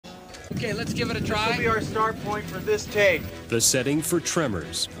Okay, let's give it a try. This will be our start point for this take. The setting for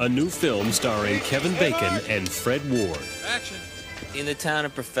Tremors, a new film starring Kevin Bacon and Fred Ward. Action. In the town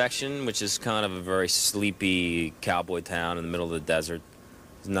of Perfection, which is kind of a very sleepy cowboy town in the middle of the desert,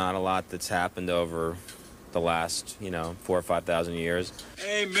 there's not a lot that's happened over the last, 4,000 or 5,000 years.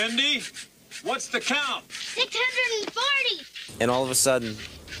 Hey, Mindy, what's the count? 640. And all of a sudden,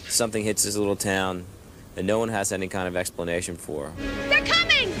 something hits this little town that no one has any kind of explanation for. They're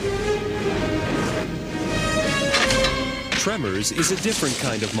coming! Tremors is a different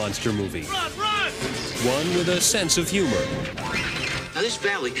kind of monster movie. Run, run! One with a sense of humor. Now, this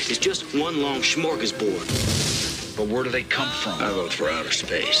valley is just one long smorgasbord. But where do they come from? I vote for outer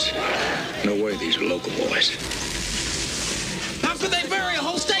space. No way these are local boys. How could they bury a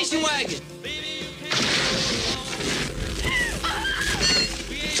whole station wagon?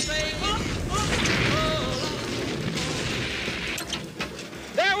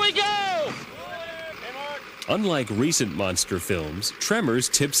 There we go! Unlike recent monster films, Tremors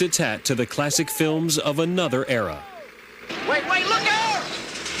tips its hat to the classic films of another era. Wait, look out!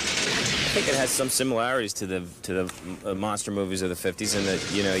 I think it has some similarities to the monster movies of the 50s in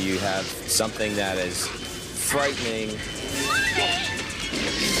that, you have something that is frightening.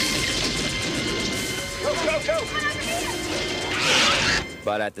 Go!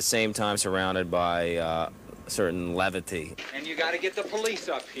 But at the same time surrounded by certain levity. And you got to get the police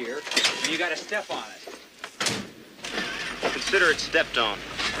up here, and you got to step on it. Consider it stepped on.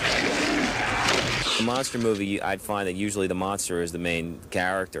 A monster movie, I'd find that usually the monster is the main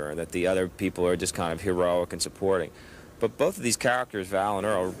character, and that the other people are just kind of heroic and supporting. But both of these characters, Val and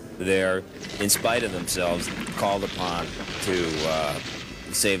Earl, they're, in spite of themselves, called upon to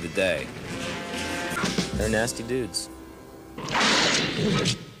save the day. They're nasty dudes.